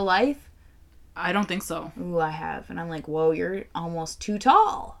in real life? I don't think so. Ooh, I have. And I'm like, whoa, you're almost too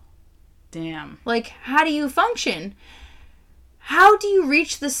tall. Damn. Like, how do you function? How do you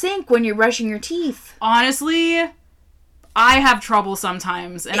reach the sink when you're brushing your teeth? Honestly, I have trouble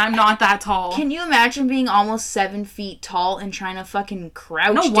sometimes, and I'm not that tall. Can you imagine being almost 7 feet tall and trying to fucking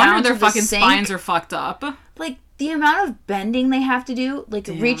crouch No down wonder their to the fucking sink? spines are fucked up. Like, the amount of bending they have to do, like,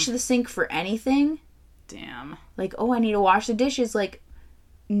 to Damn. reach the sink for anything. Damn. Like, oh, I need to wash the dishes. Like,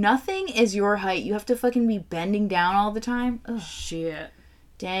 nothing is your height. You have to fucking be bending down all the time. Ugh, Shit.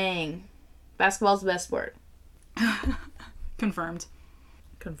 dang. Basketball's the best sport. Confirmed.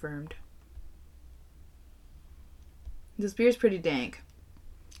 Confirmed. This beer's pretty dank.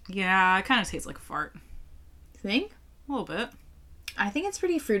 Yeah, it kind of tastes like a fart. Think? A little bit. I think it's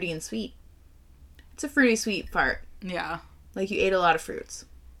pretty fruity and sweet. It's a fruity sweet fart. Yeah. Like you ate a lot of fruits.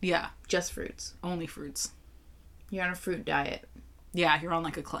 Yeah. Just fruits. Only fruits. You're on a fruit diet. Yeah, you're on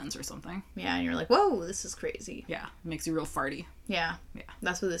like a cleanse or something. Yeah, and you're like, whoa, this is crazy. Yeah, it makes you real farty. Yeah. Yeah.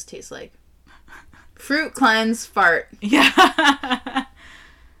 That's what this tastes like. Fruit cleanse fart. Yeah.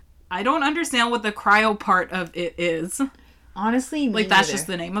 I don't understand what the cryo part of it is. Honestly, me Like, that's neither. just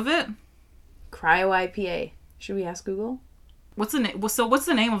the name of it? Cryo IPA. Should we ask Google? What's the name? So what's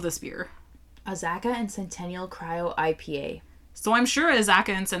the name of this beer? Azaka and Centennial Cryo IPA. So I'm sure Azaka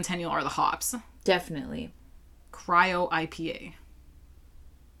and Centennial are the hops. Definitely. Cryo IPA.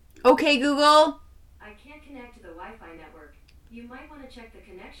 Okay, Google. I can't connect to the Wi-Fi network. You might want to check the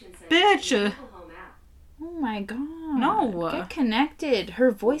connection settings Bitch. in the Google Home app. Oh my god. No. Get connected.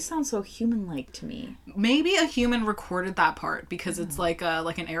 Her voice sounds so human-like to me. Maybe a human recorded that part because it's like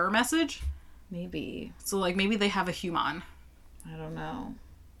an error message. Maybe. So like maybe they have a human. I don't know.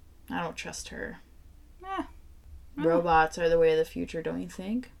 I don't trust her. Eh, Robots are the way of the future, don't you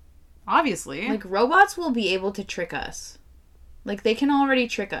think? obviously. Like, robots will be able to trick us. Like, they can already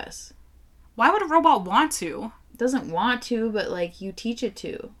trick us. Why would a robot want to? It doesn't want to, but, like, you teach it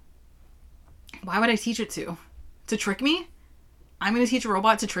to. Why would I teach it to? To trick me? I'm going to teach a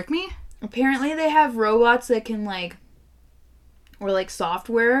robot to trick me? Apparently, they have robots that can, like, or, like,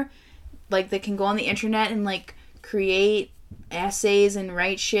 software, like, that can go on the internet and, like, create essays and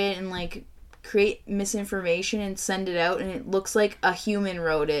write shit and, like, create misinformation and send it out, and it looks like a human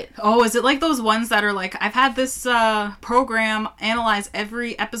wrote it. Oh, is it like those ones that are like, I've had this program analyze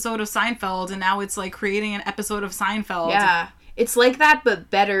every episode of Seinfeld, and now it's like creating an episode of Seinfeld? Yeah. It's like that, but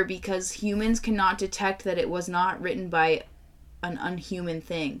better, because humans cannot detect that it was not written by an unhuman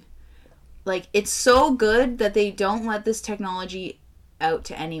thing. Like, it's so good that they don't let this technology out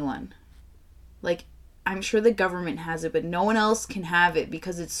to anyone. Like, I'm sure the government has it, but no one else can have it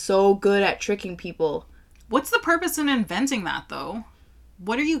because it's so good at tricking people. What's the purpose in inventing that, though?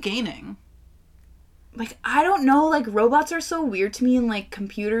 What are you gaining? Like, I don't know, like, robots are so weird to me, and, like,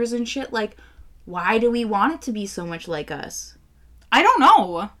 computers and shit. Like, why do we want it to be so much like us? I don't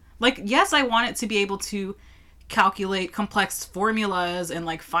know. Like, yes, I want it to be able to calculate complex formulas and,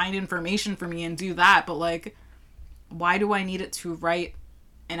 like, find information for me and do that, but, like, why do I need it to write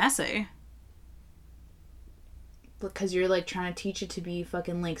an essay? Because you're, like, trying to teach it to be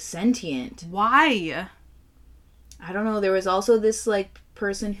fucking, like, sentient. Why? I don't know. There was also this, like,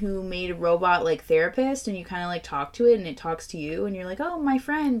 person who made a robot, like, therapist, and you kind of, like, talk to it, and it talks to you, and you're like, oh, my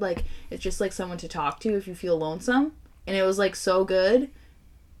friend. Like, it's just, like, someone to talk to if you feel lonesome. And it was, like, so good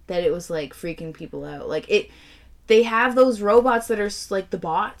that it was, like, freaking people out. Like, they have those robots that are, like, the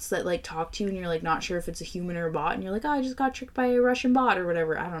bots that, like, talk to you, and you're, like, not sure if it's a human or a bot, and you're like, oh, I just got tricked by a Russian bot or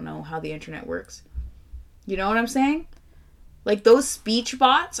whatever. I don't know how the internet works. You know what I'm saying? Like, those speech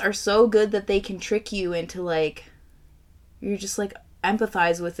bots are so good that they can trick you into, like, you just, like,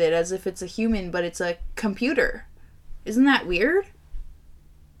 empathize with it as if it's a human, but it's a computer. Isn't that weird?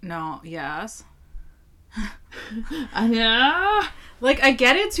 No, yes. I know. Like, I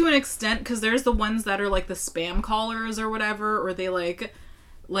get it to an extent, because there's the ones that are, like, the spam callers or whatever, or they, like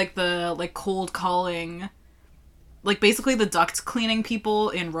the, like, cold calling, like, basically the duct cleaning people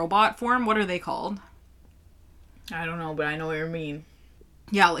in robot form. What are they called? I don't know, but I know what you mean.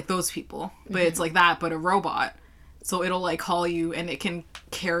 Yeah, like those people. But it's like that, but a robot. So it'll, like, call you, and it can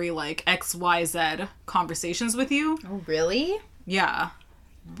carry, like, XYZ conversations with you. Oh, really? Yeah.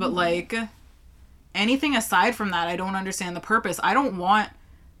 But, like, anything aside from that, I don't understand the purpose. I don't want,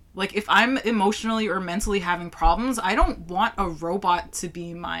 like, if I'm emotionally or mentally having problems, I don't want a robot to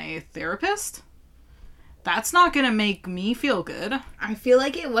be my therapist. That's not gonna make me feel good. I feel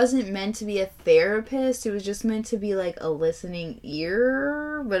like it wasn't meant to be a therapist. It was just meant to be, like, a listening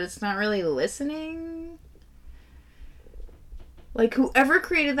ear, but it's not really listening. Like, whoever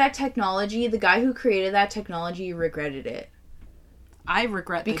created that technology, the guy who created that technology regretted it. I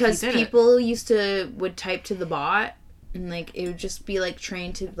regret that Because he did people would type to the bot, and, like, it would just be, like,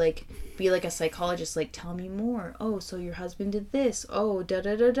 trained to, like, be like a psychologist, like, tell me more. Oh, so your husband did this. Oh,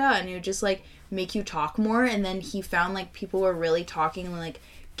 da-da-da-da. And it would just, like, make you talk more. And then he found, like, people were really talking and, like,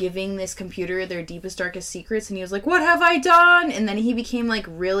 giving this computer their deepest, darkest secrets. And he was like, what have I done? And then he became, like,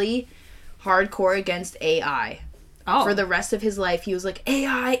 really hardcore against AI. Oh. For the rest of his life, he was like,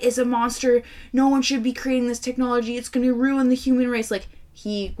 AI is a monster. No one should be creating this technology. It's going to ruin the human race. Like,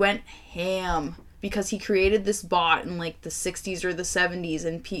 he went ham because he created this bot in, like, the 60s or the 70s.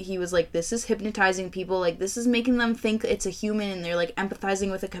 And he was like, this is hypnotizing people. Like, this is making them think it's a human. And they're, like, empathizing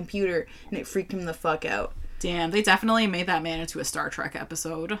with a computer. And it freaked him the fuck out. Damn, they definitely made that man into a Star Trek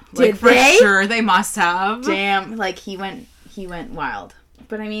episode. Did for they? sure, they must have. Damn. Like, he went wild.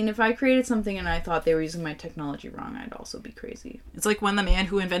 But, I mean, if I created something and I thought they were using my technology wrong, I'd also be crazy. It's like when the man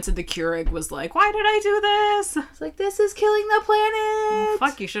who invented the Keurig was like, why did I do this? It's like, this is killing the planet!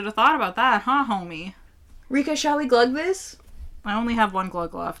 Fuck, you should have thought about that, huh, homie? Rika, shall we glug this? I only have one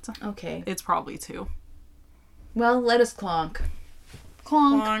glug left. Okay. It's probably 2. Well, let us clonk.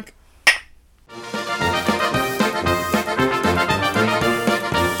 Clonk. Bonk.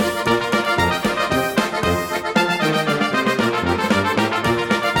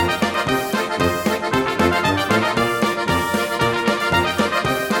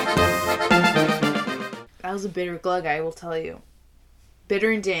 That was a bitter glug, I will tell you. Bitter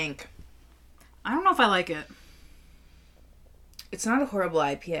and dank. I don't know if I like it. It's not a horrible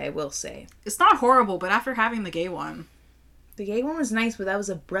IPA, I will say. It's not horrible, but after having the gay one... The gay one was nice, but that was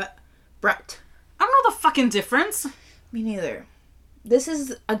a brut. I don't know the fucking difference. Me neither. This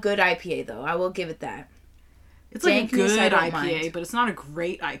is a good IPA, though. I will give it that. It's like a Dankness, I good don't IPA, mind. but it's not a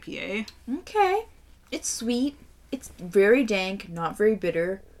great IPA. Okay. It's sweet. It's very dank, not very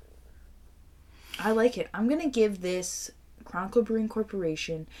bitter. I like it. I'm going to give this Chronicle Brewing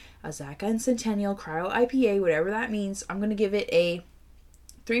Corporation a Zaka and Centennial Cryo IPA, whatever that means. I'm going to give it a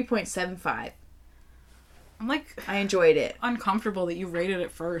 3.75. I'm like I enjoyed it. uncomfortable that you rated it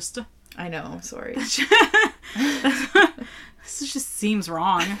first. I know. I'm sorry. This just seems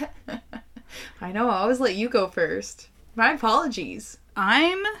wrong. I know. I always let you go first. My apologies.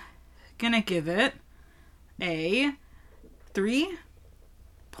 I'm gonna give it a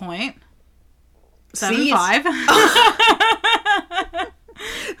 3.75.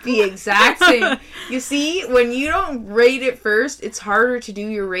 The exact same. You see, when you don't rate it first, it's harder to do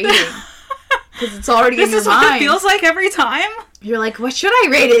your rating. Because it's already in This your is what it mind. feels like every time. You're like, what should I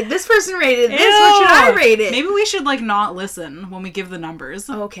rate it? This person rated this. What should I rate it? Maybe we should, like, not listen when we give the numbers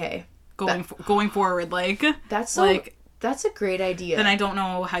Okay. going forward. Like, That's so, like, that's a great idea. then I don't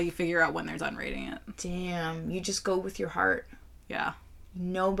know how you figure out when they're done rating it. Damn. You just go with your heart. Yeah,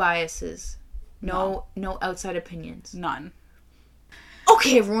 No biases. No outside opinions. none.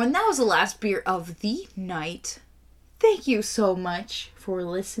 Okay, everyone, that was the last beer of the night. Thank you so much for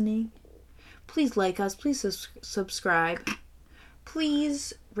listening. Please like us. Please subscribe.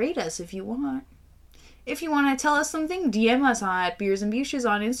 Please rate us if you want. If you want to tell us something, DM us at Beers and Bushes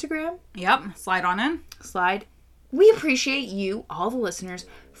on Instagram. Yep, slide on in. Slide. We appreciate you, all the listeners,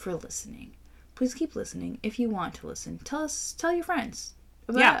 for listening. Please keep listening if you want to listen. Tell your friends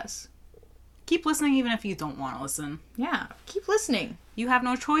about us. Keep listening even if you don't want to listen. Yeah, keep listening. You have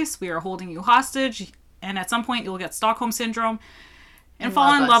no choice. We are holding you hostage, and at some point you'll get Stockholm Syndrome and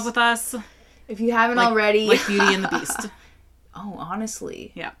fall in love with us. If you haven't already. Like Beauty and the Beast. Oh,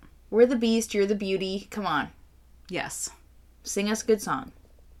 honestly. Yeah. We're the Beast, you're the Beauty. Come on. Yes. Sing us a good song.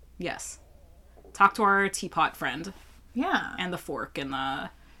 Yes. Talk to our teapot friend. Yeah. And the fork and the...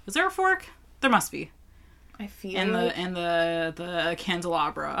 Is there a fork? There must be. I feel And like... the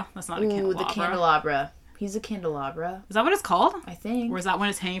candelabra. That's not a candelabra. Ooh, the candelabra. He's a candelabra, Is that what it's called? I think. Or is that when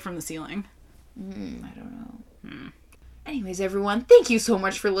it's hanging from the ceiling? I don't know. Anyways, everyone, thank you so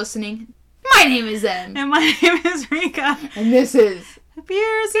much for listening. My name is Zen. And my name is Rika. And this is...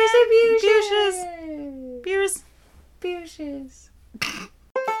 Beers Beers and and Beers. Beers. Beers.